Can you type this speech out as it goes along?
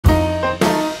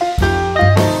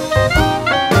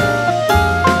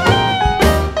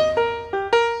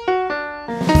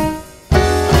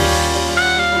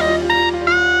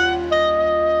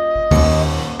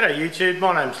YouTube,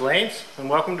 my name's Lance and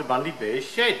welcome to Bundy Bear's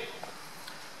Shed.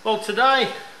 Well,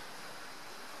 today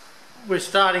we're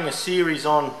starting a series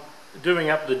on doing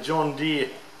up the John Deere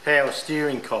power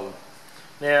steering column.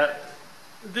 Now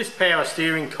this power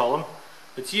steering column,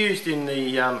 it's used in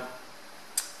the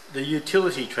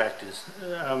utility tractors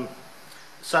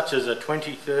such as a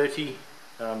 2030,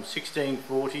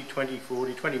 1640,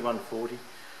 2040, 2140.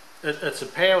 It's a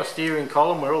power steering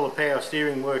column where all the power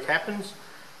steering work happens,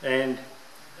 and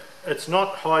it's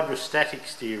not hydrostatic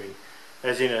steering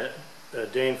as in a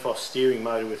Danfoss steering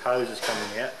motor with hoses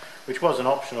coming out, which was an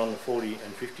option on the 40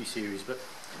 and 50 series, but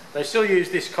they still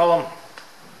use this column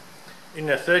in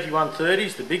the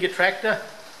 3130s, the bigger tractor,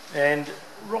 and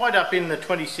right up in the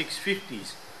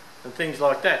 2650s and things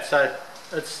like that. So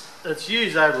it's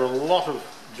used over a lot of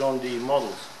John Deere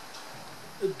models.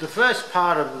 The first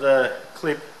part of the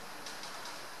clip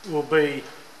will be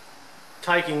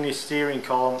taking this steering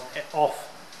column off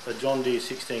a John Deere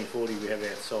 1640 we have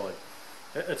outside.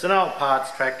 It's an old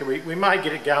parts tractor. We may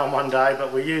get it going one day,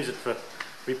 but we use it for,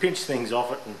 we pinch things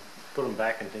off it and put them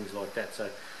back and things like that. So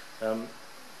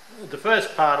the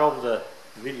first part of the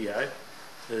video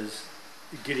is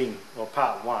getting, or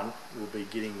part one will be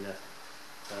getting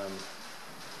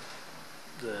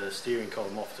the steering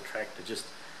column off the tractor, just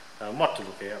what to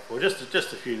look out for,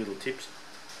 just a few little tips.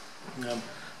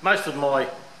 Most of my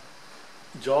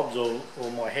jobs or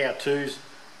my how-tos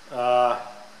are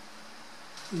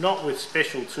not with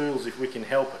special tools if we can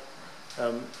help it,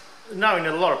 knowing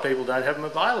that a lot of people don't have them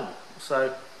available.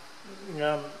 So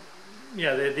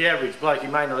the average bloke, he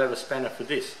may not have a spanner for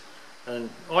this, and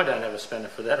I don't have a spanner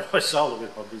for that. I sold it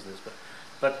with my business,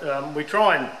 but we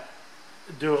try and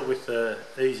do it with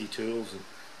easy tools and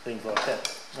things like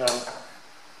that.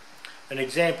 An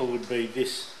example would be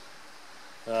this.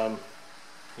 You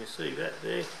see that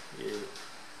there? Yeah.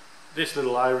 This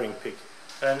little O-ring pick.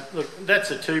 And look, that's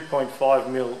a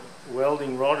 2.5mm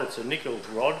welding rod. It's a nickel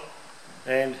rod,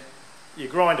 and you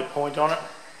grind a point on it,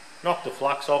 knock the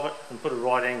flux off it, and put a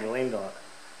right angle end on it.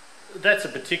 That's a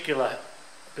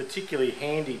particularly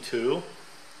handy tool,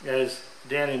 as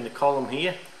down in the column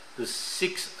here there's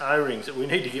 6 O-rings that we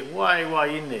need to get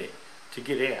way in there to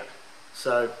get out.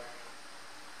 So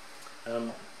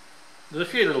there's a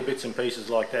few little bits and pieces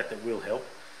like that that will help,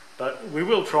 but we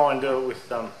will try and do it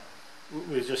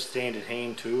with just standard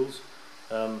hand tools.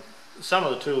 Some of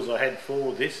the tools I had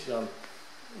for this,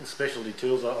 specialty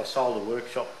tools, I sold a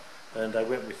workshop and they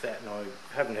went with that, and I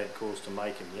haven't had cause to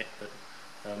make them yet, but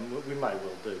we may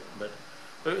well do. But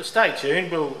stay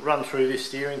tuned, we'll run through this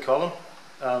steering column,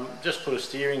 just put a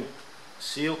steering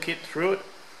seal kit through it,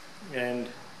 and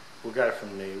we'll go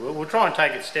from there. We'll try and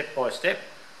take it step by step,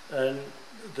 and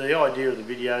the idea of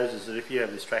the videos is that if you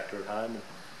have this tractor at home and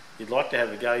you'd like to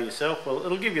have a go yourself, well,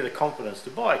 it'll give you the confidence to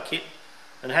buy a kit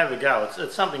and have a go.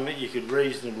 It's something that you could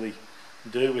reasonably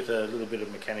do with a little bit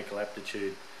of mechanical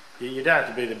aptitude. You don't have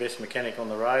to be the best mechanic on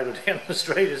the road or down the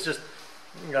street. It's just,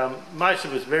 most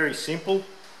of it's very simple,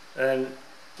 and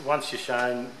once you're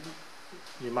shown,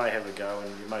 you may have a go and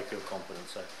you may feel confident.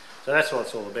 So that's what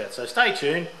it's all about. So stay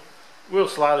tuned. We'll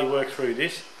slowly work through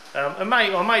this. I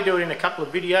may do it in a couple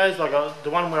of videos, like the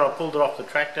one where I pulled it off the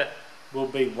tractor will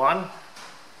be one,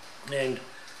 and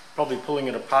probably pulling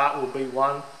it apart will be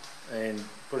one, and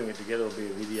putting it together will be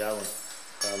a video,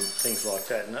 and things like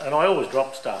that. And I always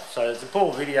drop stuff, so it's a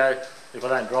poor video if I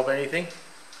don't drop anything.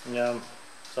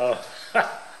 So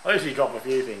I usually drop a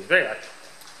few things. But anyway,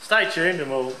 stay tuned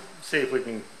and we'll see if we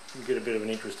can get a bit of an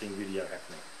interesting video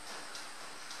happening.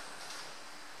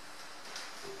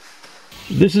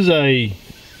 This is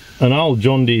an old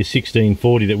John Deere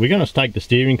 1640 that we're going to take the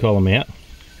steering column out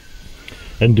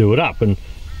and do it up, and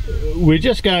we're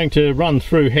just going to run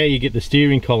through how you get the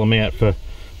steering column out for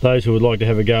those who would like to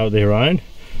have a go at their own.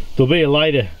 There'll be a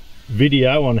later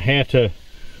video on how to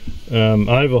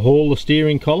overhaul the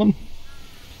steering column,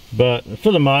 but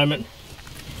for the moment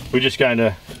we're just going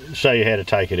to show you how to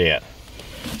take it out.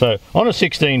 So on a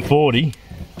 1640,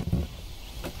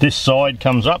 this side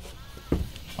comes up,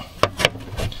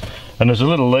 and there's a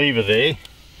little lever there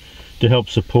to help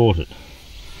support it.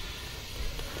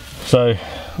 So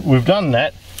we've done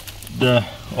that. I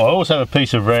always have a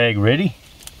piece of rag ready,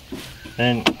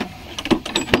 and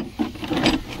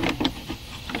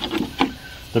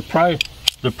the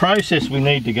process we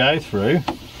need to go through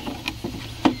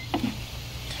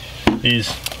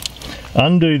is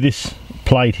undo this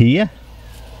plate here.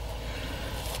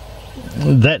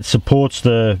 That supports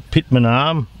the pitman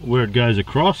arm where it goes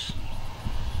across,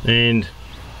 and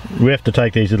we have to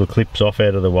take these little clips off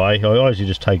out of the way. I usually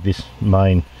just take this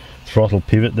main throttle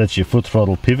pivot, that's your foot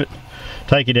throttle pivot,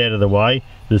 take it out of the way.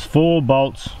 There's 4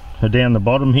 bolts are down the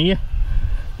bottom here.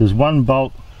 There's one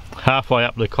bolt halfway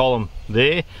up the column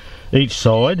there, each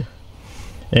side,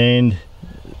 and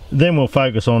then we'll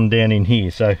focus on down in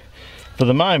here. So for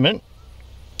the moment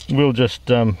we'll just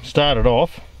start it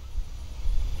off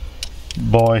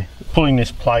by pulling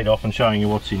this plate off and showing you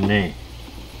what's in there.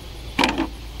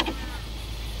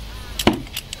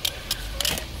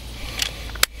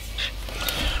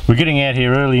 We're getting out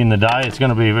here early in the day, it's going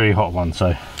to be a very hot one,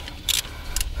 so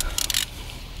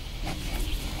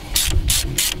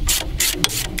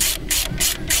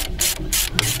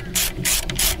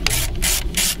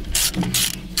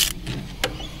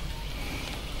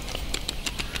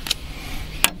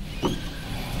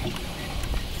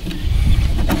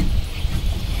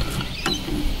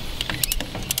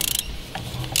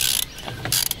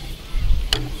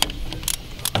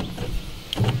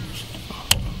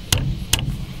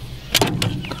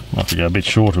I have to go a bit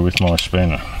shorter with my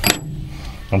spanner.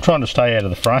 I'm trying to stay out of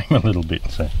the frame a little bit,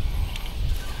 so.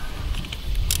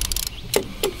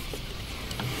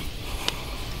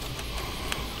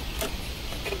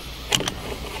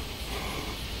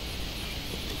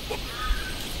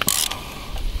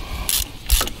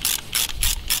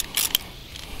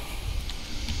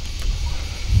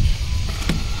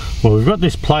 Well, we've got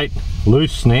this plate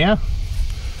loose now,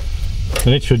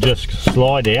 and it should just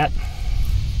slide out.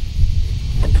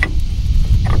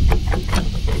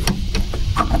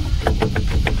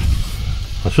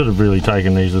 I should have really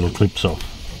taken these little clips off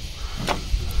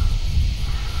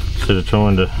instead of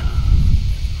trying to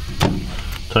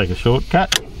take a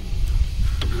shortcut.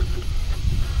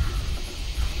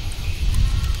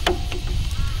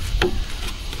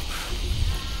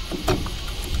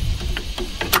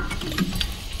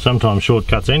 Sometimes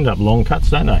shortcuts end up long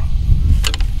cuts, don't they?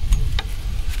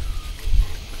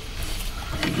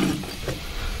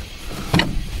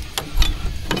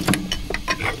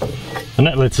 And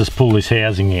that lets us pull this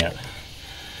housing out.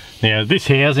 Now this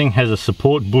housing has a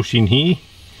support bush in here,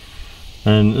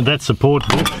 and that support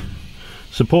bush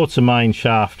supports the main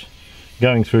shaft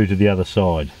going through to the other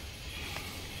side.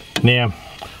 Now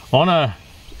on a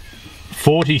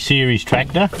 40 series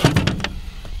tractor,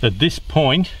 at this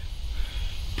point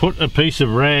put a piece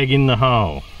of rag in the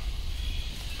hole.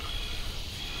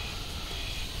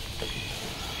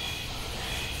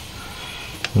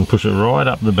 And push it right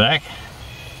up the back.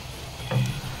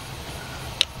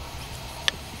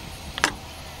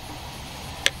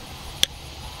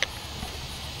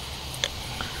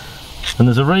 And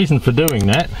there's a reason for doing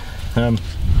that. Now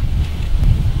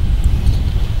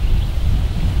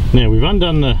we've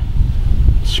undone the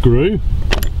screw,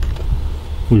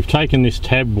 we've taken this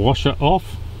tab washer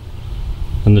off,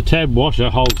 and the tab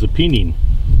washer holds the pin in,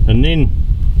 and then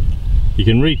you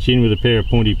can reach in with a pair of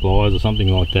pointy pliers or something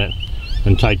like that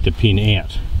and take the pin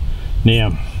out.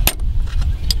 Now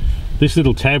this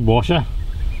little tab washer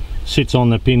sits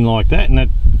on the pin like that, and that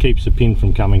keeps the pin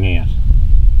from coming out.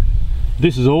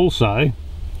 This is also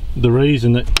the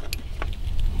reason that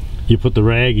you put the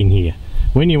rag in here.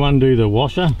 When you undo the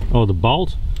washer or the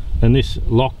bolt and this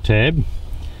lock tab,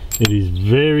 it is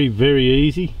very, very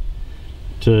easy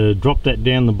to drop that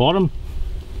down the bottom.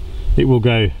 It will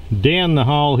go down the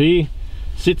hole here,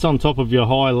 sits on top of your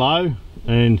high-low,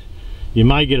 and you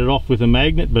may get it off with a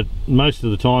magnet, but most of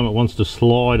the time it wants to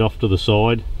slide off to the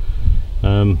side.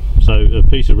 So a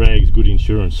piece of rag is good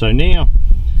insurance. So now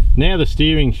the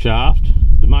steering shaft,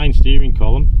 the main steering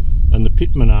column, and the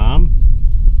pitman arm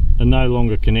are no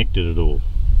longer connected at all.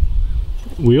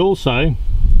 We also,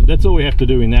 that's all we have to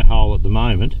do in that hole at the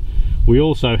moment. We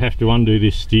also have to undo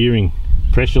this steering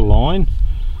pressure line,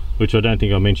 which I don't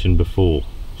think I mentioned before.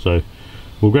 So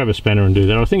we'll grab a spanner and do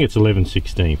that. I think it's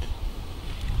 11/16.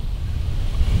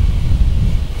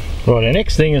 Right, our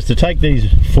next thing is to take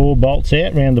these 4 bolts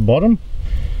out around the bottom.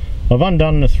 I've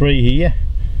undone the 3 here,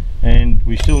 and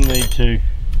we still need to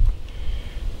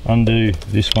undo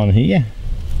this one here.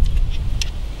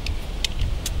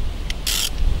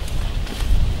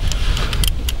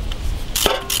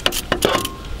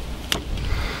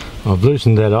 I've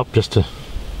loosened that up just to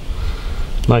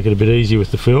make it a bit easier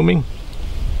with the filming.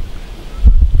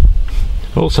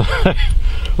 Also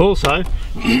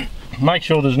make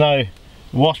sure there's no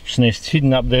wasps' nests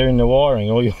hidden up there in the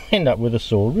wiring, or you'll end up with a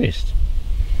sore wrist.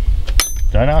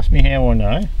 Don't ask me how I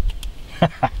know.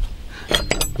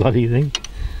 Bloody thing.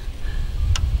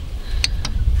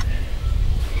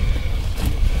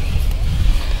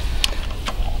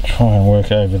 Try and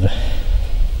work over the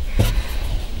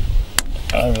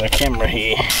camera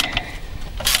here.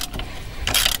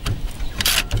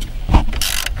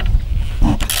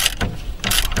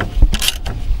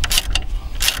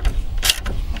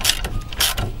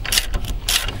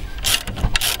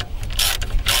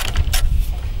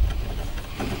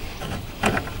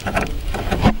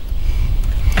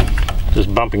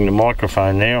 bumping the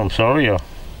microphone now, I'm sorry.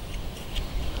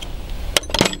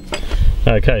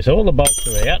 Okay, so all the bolts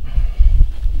are out.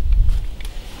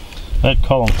 That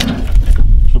column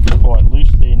should be quite loose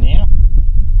there now.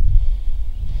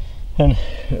 And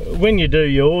when you do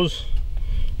yours,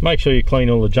 make sure you clean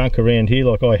all the junk around here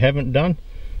like I haven't done.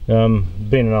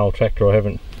 Being an old tractor, I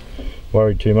haven't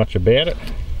worried too much about it.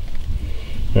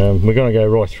 We're going to go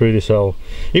right through this old,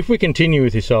 if we continue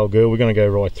with this old girl, we're going to go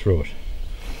right through it.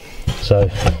 So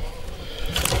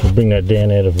we'll bring that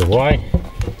down out of the way.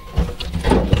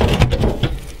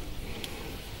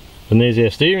 And there's our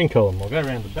steering column. I'll go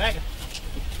around the back.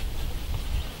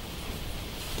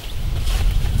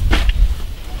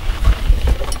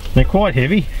 They're quite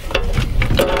heavy.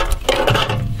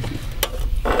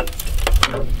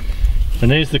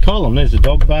 And there's the column, there's the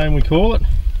dog bone we call it.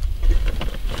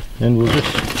 And we'll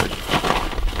just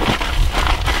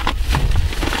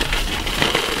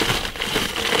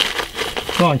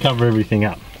try and cover everything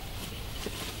up.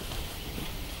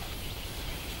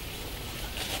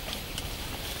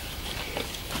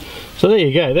 So there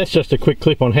you go, that's just a quick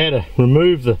clip on how to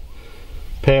remove the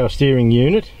power steering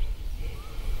unit.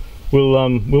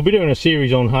 We'll be doing a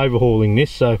series on overhauling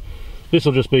this, so this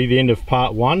will just be the end of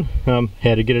part one,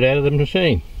 how to get it out of the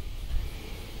machine.